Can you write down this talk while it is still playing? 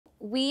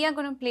we are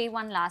going to play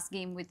one last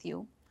game with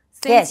you.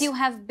 Since Yes. you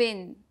have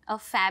been a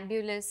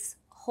fabulous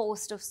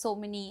host of so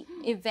many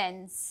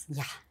events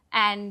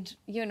and,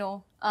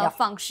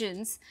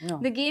 functions,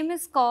 the game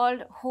is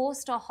called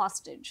Host or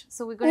Hostage.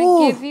 So we're going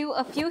to give you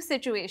a few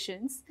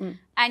situations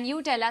and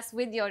you tell us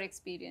with your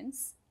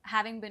experience,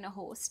 having been a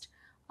host,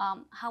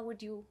 how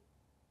would you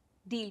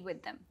deal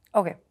with them?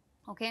 Okay.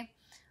 Okay.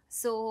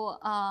 So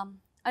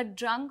a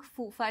drunk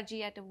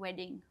Fufaji at a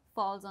wedding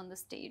falls on the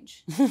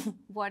stage.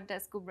 What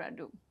does Kubbra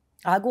do?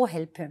 I'll go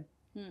help him.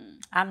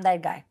 I'm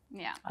that guy.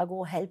 Yeah. I'll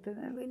go help him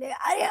and be like,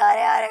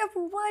 Are,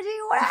 Poopaji,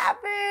 what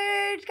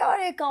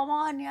happened? Come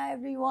on, yeah,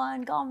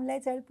 everyone. Come,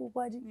 let's help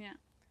Poopaji. Yeah.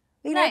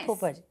 We Nice. like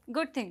Poopaji.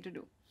 Good thing to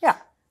do. Yeah.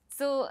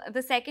 So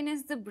the second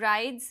is the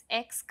bride's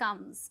ex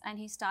comes and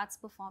he starts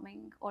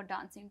performing or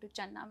dancing to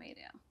Channa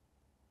Meria.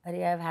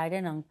 I've had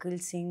an uncle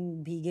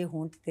sing Bheege,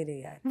 hont,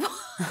 tere, yaar.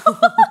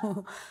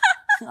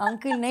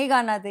 Uncle, nahi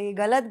गाना था ये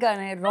गलत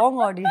गाना है, wrong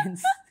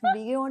audience.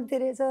 Bheege, hont,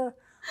 tere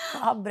से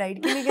आप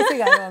bride के लिए कैसे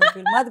गाए हो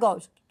अंकल? मत गाओ.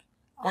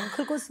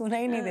 अंकल को सुना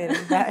ही नहीं दे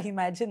रहे.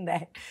 Imagine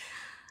that.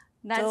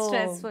 That's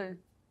stressful.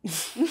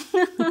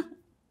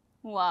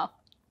 Wow.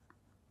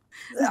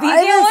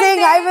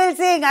 I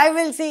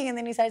will sing. And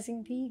then he starts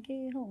singing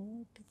Bheege,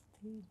 hont,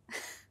 tere.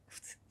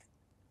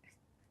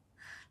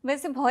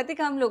 वैसे बहुत ही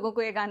कम लोगों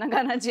को ये गाना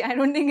गाना चाहिए. I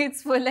don't think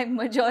it's for like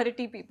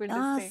majority people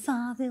to sing.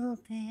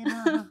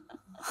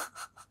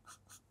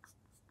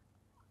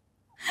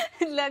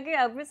 लगे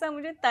अभी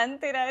मुझे तन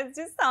तेरा is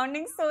just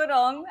sounding so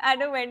wrong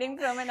at a wedding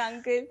from an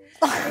uncle.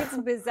 It's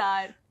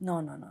bizarre.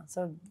 No.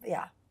 So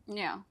yeah.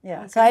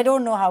 Okay. So I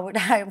don't know how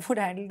I would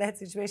handle that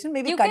situation.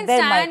 Maybe you cut can their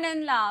stand mic.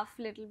 and laugh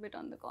a little bit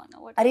on the corner.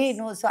 What Arey, else?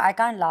 no, so I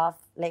can't laugh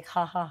like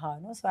ha ha ha.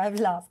 No, so I've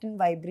laughed in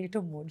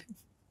vibrator mode.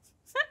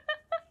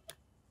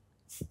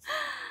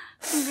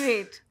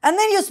 Great. And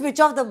then you switch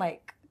off the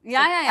mic.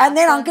 Yeah. And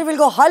then uncle will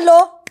go,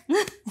 hello.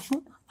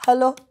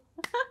 Hello.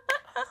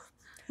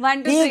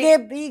 1, 2,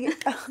 3.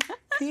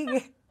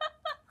 Bheege.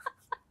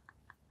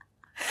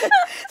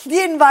 The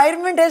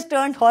environment has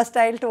turned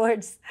hostile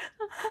towards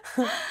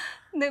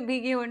The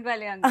Bheege hont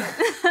wale uncle.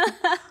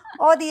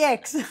 or the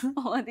ex.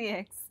 Or the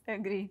ex.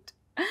 Agreed.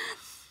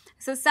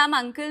 So some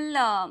uncle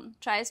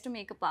tries to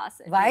make a pass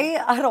at you. Why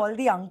are all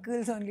the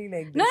uncles only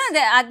like this? No,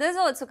 there are others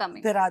also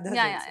coming. There are others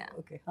Yeah. also.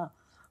 Okay. Huh.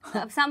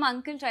 Some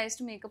uncle tries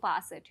to make a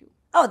pass at you.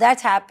 Oh,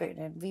 that's happened,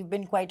 and we've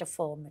been quite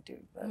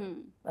affirmative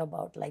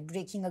about like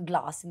breaking a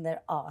glass in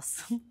their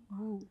ass.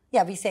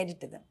 Yeah, we said it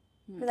to them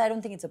because I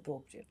don't think it's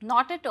appropriate.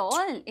 Not at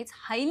all. It's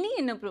highly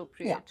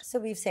inappropriate. Yeah, so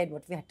we've said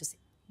what we had to say.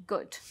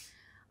 Good.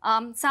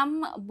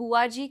 Some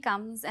buaji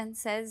comes and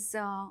says,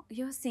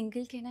 "You're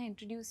single. Can I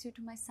introduce you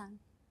to my son?"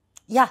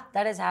 Yeah,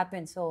 that has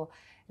happened. So,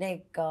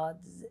 like,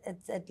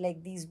 it's at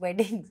like these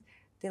weddings.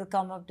 They'll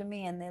come up to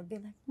me and they'll be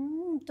like,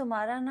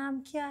 तुम्हारा नाम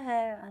क्या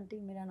है? Auntie,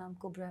 मेरा नाम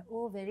Kubbra है.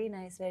 Oh, very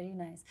nice, very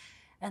nice.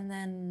 And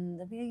then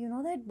they'll be like, you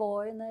know that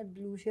boy in that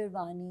blue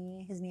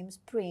sherwani? His name's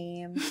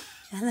Prem.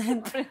 And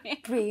then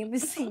Prem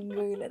is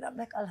single. And I'm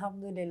like,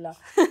 Alhamdulillah.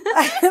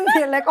 And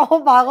they're like,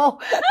 oh,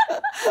 bhago.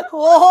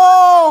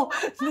 Oh,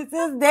 this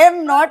is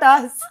them, not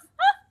us.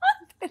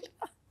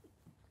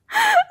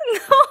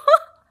 No.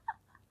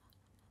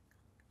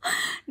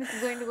 This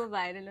is going to go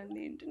viral on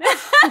the internet.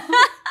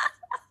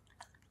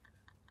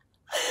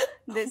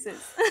 This is.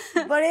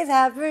 But it's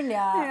happened,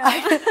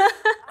 yeah.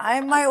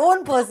 I'm my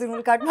own person who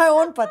will cut my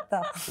own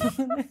patta.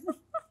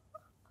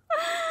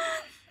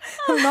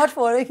 I'm not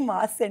following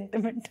mass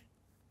sentiment.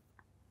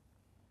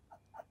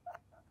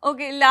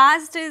 Okay,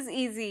 last is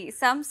easy.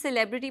 Some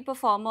celebrity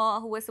performer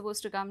who was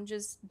supposed to come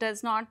just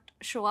does not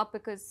show up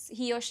because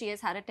he or she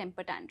has had a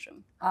temper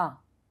tantrum.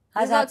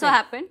 Has also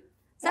happened.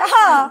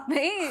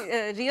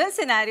 Very real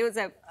scenarios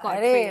have got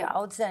for you.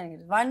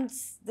 Outstanding.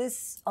 Once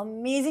this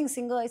amazing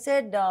singer, I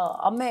said,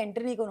 अब मैं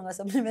enter नहीं करूँगा,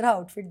 सबने मेरा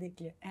outfit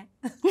देख लिया.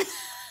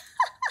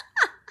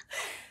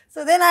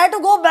 So then I had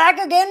to go back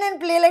again and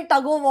play like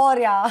tug of war,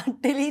 yeah,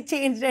 till he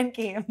changed and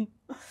came.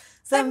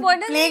 So I'm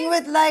playing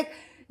with like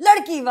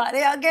लड़की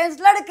वाले against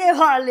लड़के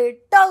वाले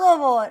tug of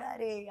war.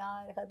 अरे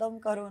यार खत्म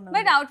करो ना.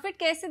 But outfit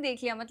कैसे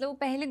देख लिया? मतलब वो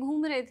पहले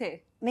घूम रहे थे?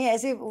 नहीं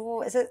ऐसे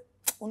वो ऐसे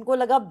उनको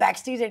लगा बैक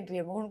स्टेज एंट्री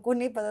है, उनको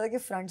नहीं पता था कि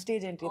फ्रंट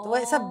स्टेज एंट्री है, तो वो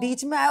ऐसा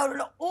बीच में आया और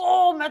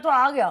ओ मैं तो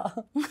आ गया,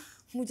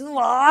 मुझे तो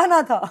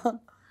आना था.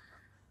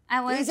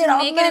 I wanted to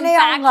make an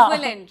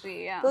impactful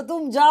entry. Yeah. तो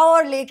तुम जाओ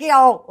और लेके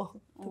आओ.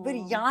 तो फिर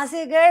यहाँ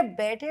से गए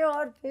बैठे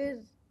और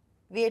फिर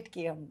वेट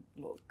किए हम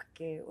लोग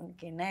कि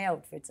उनके नए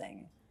आउटफिट्स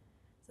आएंगे.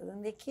 So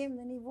then they came,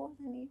 then he wore,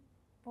 then he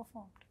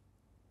performed.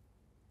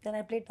 Then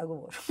I played tug of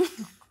war.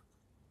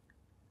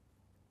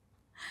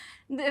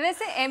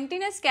 वैसे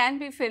emptiness can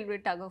be filled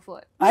with tug of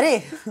war.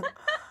 अरे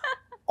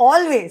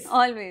always.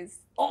 Always.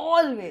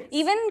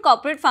 Even in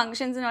corporate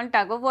functions and all,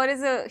 tug of war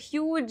is a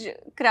huge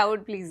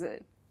crowd pleaser.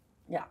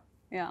 Yeah.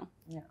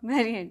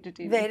 Very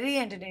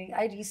entertaining.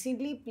 I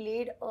recently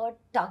played a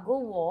tug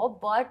of war,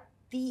 but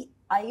the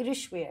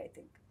Irish way, I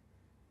think,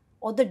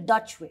 or the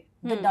Dutch way.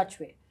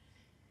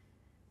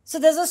 So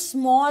there's a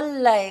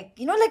small, like,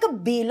 you know, like a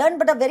belan,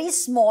 but a very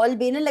small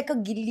belan, like a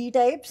gilli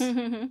types.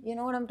 You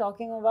know what I'm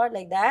talking about?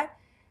 Like that.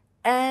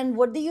 And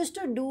what they used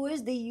to do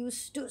is they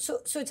used to, so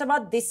it's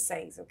about this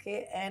size,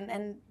 okay?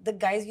 And the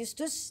guys used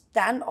to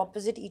stand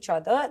opposite each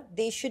other.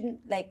 They shouldn't,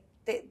 like,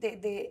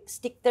 they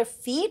stick their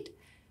feet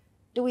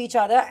to each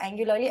other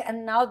angularly,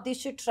 and now they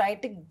should try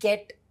to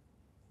get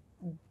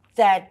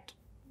that,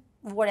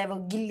 whatever,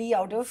 gilli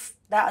out of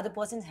the other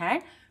person's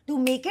hand. To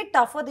make it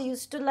tougher, they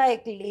used to,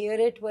 like, layer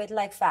it with,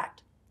 like,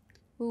 fat.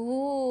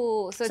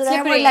 Ooh, so it's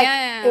then slippery. it would,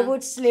 like, it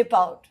would slip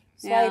out.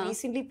 So I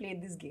recently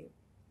played this game.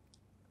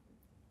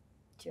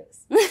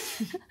 Cheers.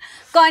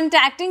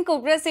 Contacting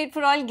Kubbra Sait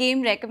for all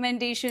game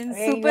recommendations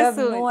super you have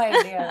soon. No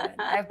idea.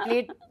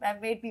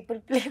 I've made people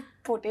play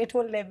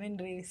potato lemon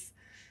race,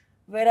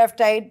 where I've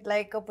tied,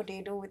 like, a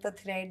potato with a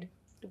thread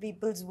to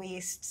people's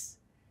waists,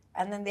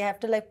 and then they have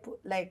to, like,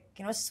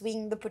 you know,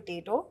 swing the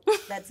potato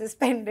that's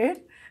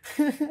suspended.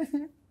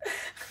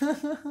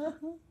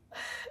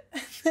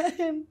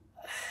 Then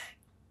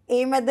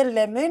aim at the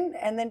lemon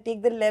and then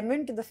take the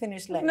lemon to the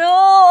finish line.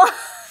 No!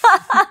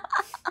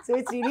 So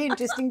it's really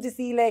interesting to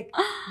see, like,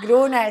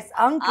 grown-ass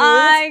uncles.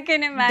 I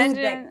can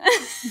imagine.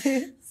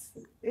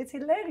 It's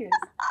hilarious.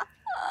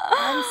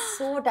 I'm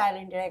so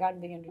talented, I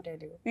can't begin to tell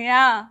you.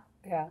 Yeah.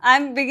 Yeah.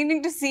 I'm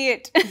beginning to see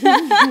it.